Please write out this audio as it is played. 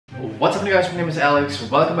What's up guys, my name is Alex,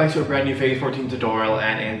 welcome back to a brand new Phase 14 tutorial,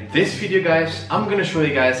 and in this video guys, I'm gonna show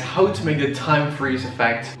you guys how to make the time freeze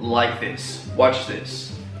effect like this. Watch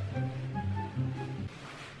this.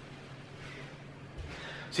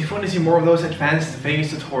 So if you want to see more of those advanced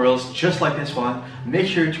Vegas tutorials just like this one, make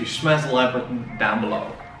sure to smash the like button down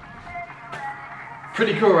below.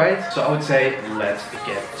 Pretty cool, right? So I would say let's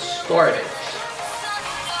get started.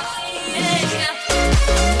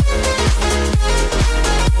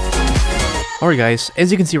 Alright guys,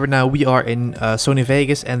 as you can see right now we are in Sony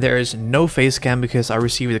Vegas and there is no face cam because I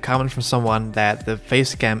received a comment from someone that the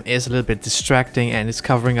face cam is a little bit distracting and it's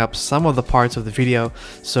covering up some of the parts of the video.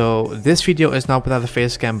 So this video is not without the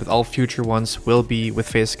face cam, but all future ones will be with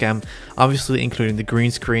face cam, obviously including the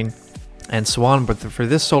green screen and so on. But for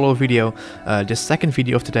this solo video, this second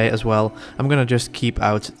video of today as well, I'm gonna just keep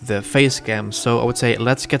out the face cam. So I would say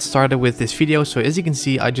let's get started with this video. So as you can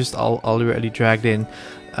see, I just already dragged in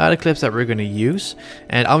the clips that we're going to use,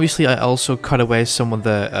 and obviously I also cut away some of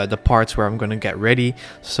the parts where I'm going to get ready.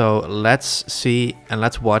 So let's see and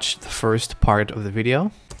let's watch the first part of the video.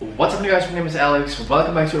 What's up guys, my name is Alex,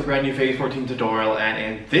 welcome back to a brand new Phase 14 tutorial, and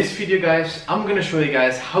in this video guys, I'm going to show you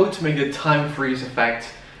guys how to make the time freeze effect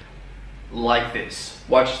like this.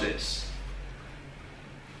 Watch this.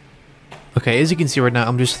 Okay, as you can see right now,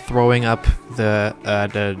 I'm just throwing up the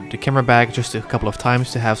camera bag just a couple of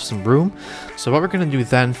times to have some room. So what we're gonna do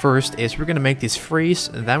then first is we're gonna make this freeze,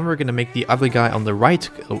 and then we're gonna make the other guy on the right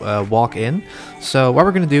walk in. So what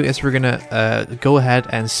we're gonna do is we're gonna go ahead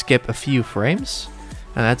and skip a few frames,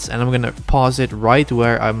 and I'm gonna pause it right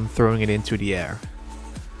where I'm throwing it into the air.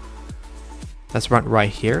 That's right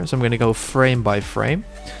here. So I'm gonna go frame by frame,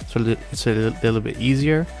 so it's a little bit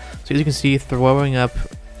easier. So as you can see, throwing up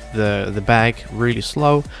the bag really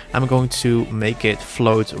slow. I'm going to make it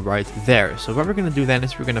float right there. So what we're going to do then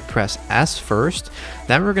is we're going to press S first,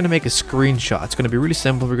 then we're going to make a screenshot. It's going to be really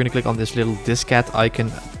simple. We're going to click on this little diskette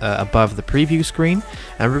icon above the preview screen,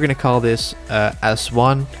 and we're going to call this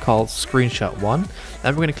S1, called screenshot 1.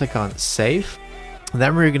 Then we're going to click on save.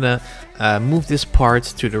 Then we're going to move this part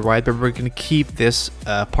to the right, but we're going to keep this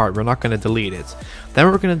part. We're not going to delete it. Then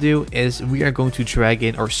what we're going to do is we are going to drag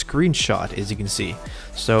in our screenshot, as you can see.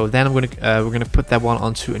 So then we're going to put that one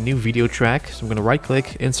onto a new video track. So I'm going to right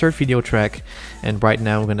click, insert video track, and right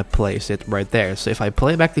now I'm going to place it right there. So if I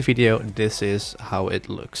play back the video, this is how it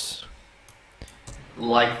looks.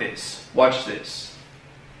 Like this. Watch this.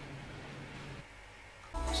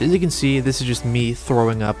 So as you can see, this is just me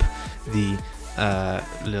throwing up the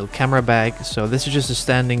little camera bag. So this is just a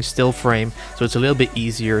standing still frame, so it's a little bit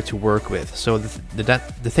easier to work with. So the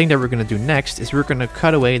thing that we're going to do next is we're going to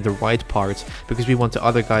cut away the right part because we want the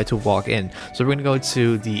other guy to walk in. So we're going to go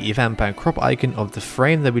to the event pan crop icon of the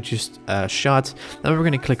frame that we just shot. Then we're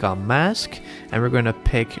going to click on mask, and we're going to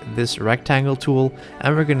pick this rectangle tool,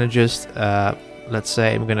 and we're going to just let's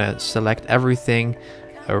say I'm going to select everything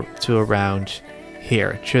to around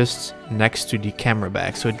here, just next to the camera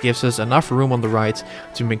bag, so it gives us enough room on the right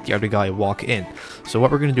to make the other guy walk in. So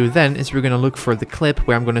what we're going to do then is we're going to look for the clip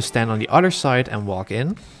where I'm going to stand on the other side and walk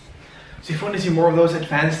in. So if you want to see more of those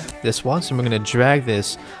advanced, this one, so I'm going to drag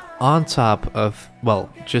this on top of,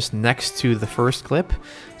 well, just next to the first clip.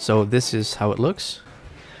 So this is how it looks.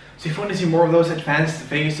 So if you want to see more of those advanced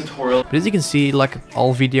Vegas tutorials. But as you can see, like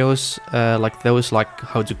all videos, like those, like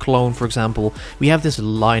how to clone, for example, we have this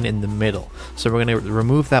line in the middle. So we're going to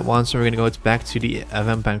remove that one. So we're going to go back to the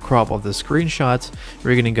event pan crop of the screenshot.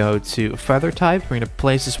 We're going to go to feather type. We're going to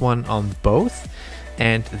place this one on both.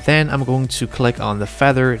 And then I'm going to click on the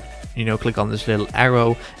feather, you know, click on this little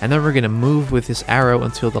arrow, and then we're going to move with this arrow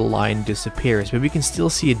until the line disappears. But we can still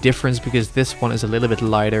see a difference because this one is a little bit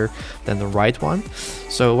lighter than the right one.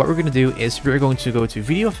 So what we're going to do is we're going to go to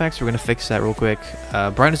video effects. We're going to fix that real quick.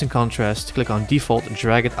 Brightness and contrast, click on default,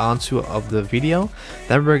 drag it onto of the video.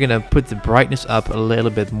 Then we're going to put the brightness up a little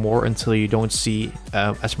bit more until you don't see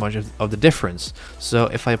as much of the difference. So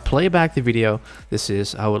if I play back the video, this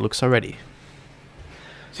is how it looks already.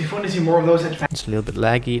 So if you want to see more of those advanced, it's a little bit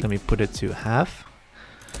laggy. Let me put it to half.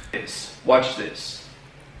 Watch this.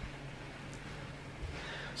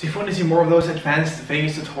 So if you want to see more of those advanced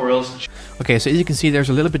Vegas tutorials. Okay, so as you can see, there's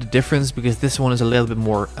a little bit of difference because this one is a little bit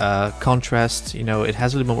more contrast. You know, it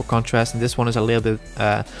has a little bit more contrast, and this one is a little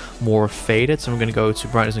bit more faded. So I'm going to go to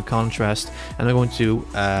brightness and contrast, and I'm going to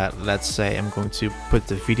let's say I'm going to put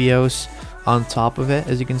the videos on top of it,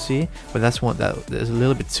 as you can see, but that's one that is a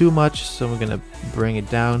little bit too much, so we're gonna bring it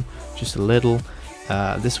down just a little.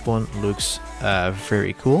 This one looks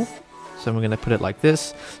very cool, So I'm gonna put it like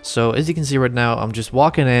this. So as you can see right now, I'm just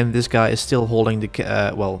walking in. This guy is still holding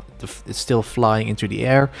the it's still flying into the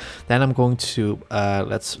air. Then I'm going to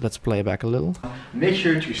let's play it back a little. Make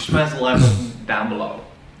sure to smash the like button down below.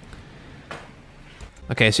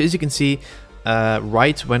 Okay, so as you can see,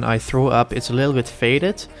 right when I throw up, it's a little bit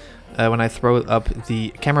faded. When I throw up the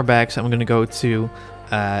camera back, so I'm gonna go to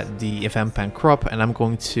the event pan crop, and I'm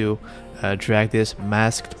going to drag this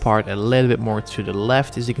masked part a little bit more to the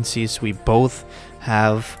left. As you can see, so we both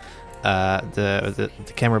have the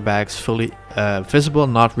camera bags fully visible,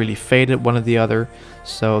 not really faded one or the other.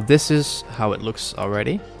 So this is how it looks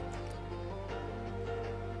already.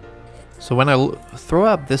 So when I throw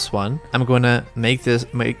up this one, I'm gonna make this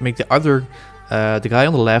make the other the guy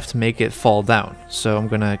on the left make it fall down. So I'm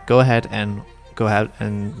gonna go ahead and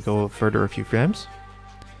go further a few frames.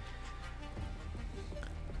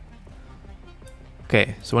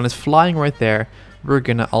 Okay, so when it's flying right there, we're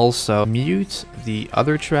gonna also mute the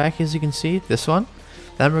other track, as you can see, this one.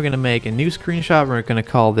 Then we're gonna make a new screenshot. We're gonna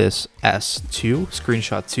call this S2,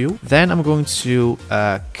 screenshot 2. Then I'm going to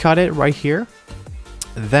cut it right here.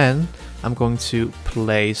 Then I'm going to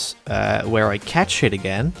place where I catch it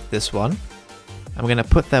again, this one. I'm gonna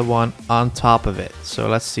put that one on top of it. So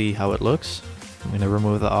let's see how it looks. I'm gonna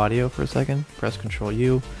remove the audio for a second. Press Ctrl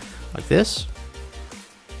U, like this.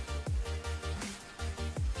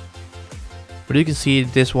 But you can see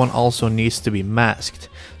this one also needs to be masked.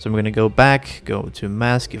 So I'm gonna go back, go to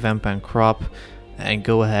mask, event pan crop, and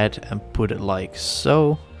go ahead and put it like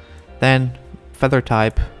so. Then feather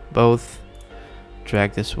type both.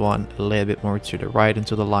 Drag this one a little bit more to the right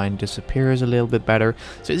until the line disappears a little bit better.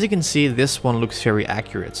 So as you can see, this one looks very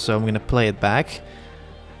accurate. So I'm gonna play it back.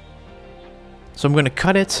 So I'm gonna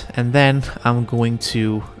cut it, and then I'm going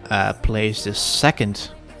to place the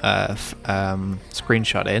second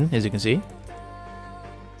screenshot in, as you can see.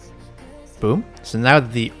 Boom. So now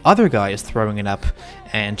the other guy is throwing it up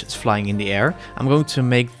and it's flying in the air. I'm going to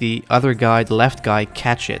make the other guy, the left guy,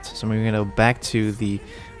 catch it. So I'm going to go back to the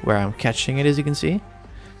where I'm catching it, as you can see.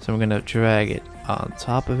 So I'm going to drag it on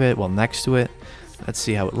top of it, well, next to it. Let's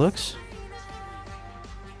see how it looks.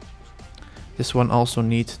 This one also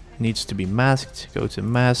needs to be masked. Go to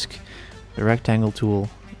mask, the rectangle tool,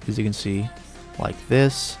 as you can see, like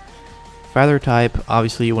this. Feather type,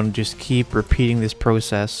 obviously you want to just keep repeating this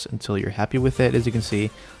process until you're happy with it, as you can see.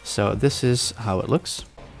 So this is how it looks.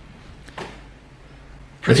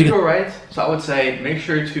 Pretty cool, right? So I would say make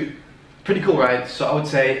sure to... Pretty cool, right? So I would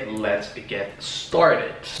say let's get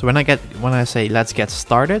started. So when I say let's get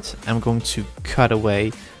started, I'm going to cut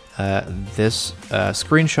away this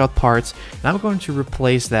screenshot part, and I'm going to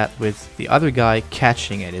replace that with the other guy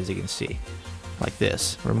catching it, as you can see, like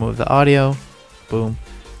this. Remove the audio, boom.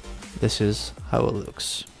 This is how it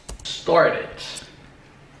looks. Started.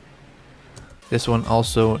 This one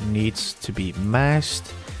also needs to be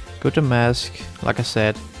masked. Go to mask, like I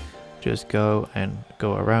said, just go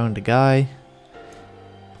around the guy.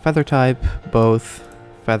 Feather type, both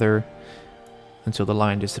feather until the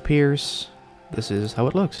line disappears. This is how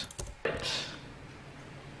it looks.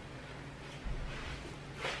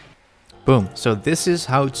 Boom. So this is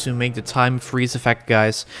how to make the time freeze effect,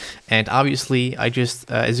 guys. And obviously I just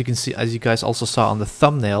as you can see, as you guys also saw on the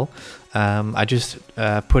thumbnail, I just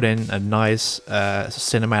put in a nice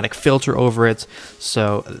cinematic filter over it.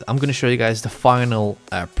 So I'm going to show you guys the final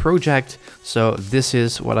project. So this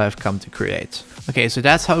is what I've come to create. Okay, so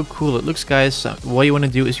that's how cool it looks, guys. So what you want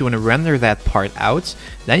to do is you want to render that part out.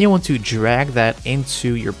 Then you want to drag that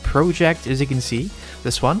into your project, as you can see,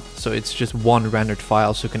 this one. So it's just one rendered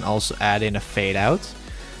file, so you can also add in a fade out.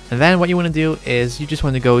 And then what you want to do is you just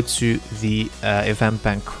want to go to the event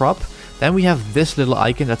pan crop. Then we have this little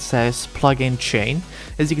icon that says plugin chain.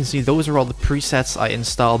 As you can see, those are all the presets I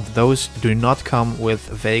installed. Those do not come with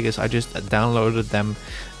Vegas. I just downloaded them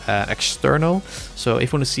external. So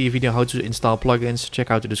if you want to see a video how to install plugins,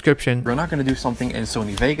 check out the description. We're not going to do something in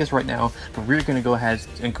Sony Vegas right now, but we're going to go ahead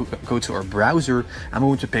and go to our browser. I'm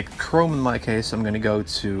going to pick Chrome in my case, so I'm going to go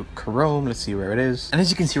to Chrome. Let's see where it is. And as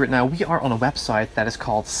you can see right now, we are on a website that is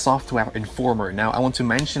called Software Informer. Now I want to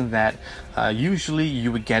mention that usually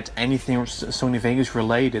you would get anything Sony Vegas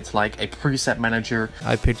related, like a preset manager.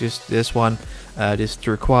 I picked this one, this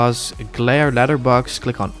turquoise glare letterbox.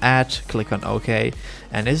 Click on add, click on OK,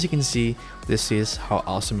 and as you can see, this is how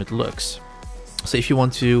awesome it looks. So if you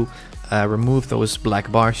want to remove those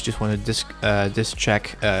black bars, you just want to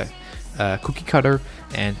discheck cookie cutter,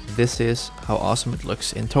 and this is how awesome it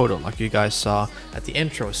looks in total, like you guys saw at the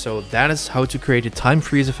intro. So that is how to create a time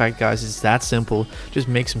freeze effect, guys. It's that simple. Just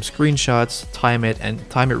make some screenshots, time it, and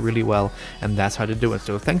time it really well, and that's how to do it.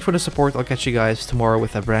 So thanks for the support. I'll catch you guys tomorrow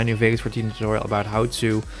with a brand new Vegas 14 tutorial about how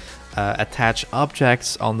to attach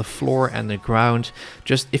objects on the floor and the ground.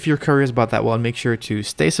 Just if you're curious about that one, make sure to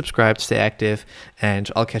stay subscribed, stay active, and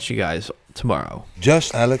I'll catch you guys tomorrow.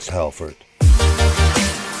 JustAlexHalford.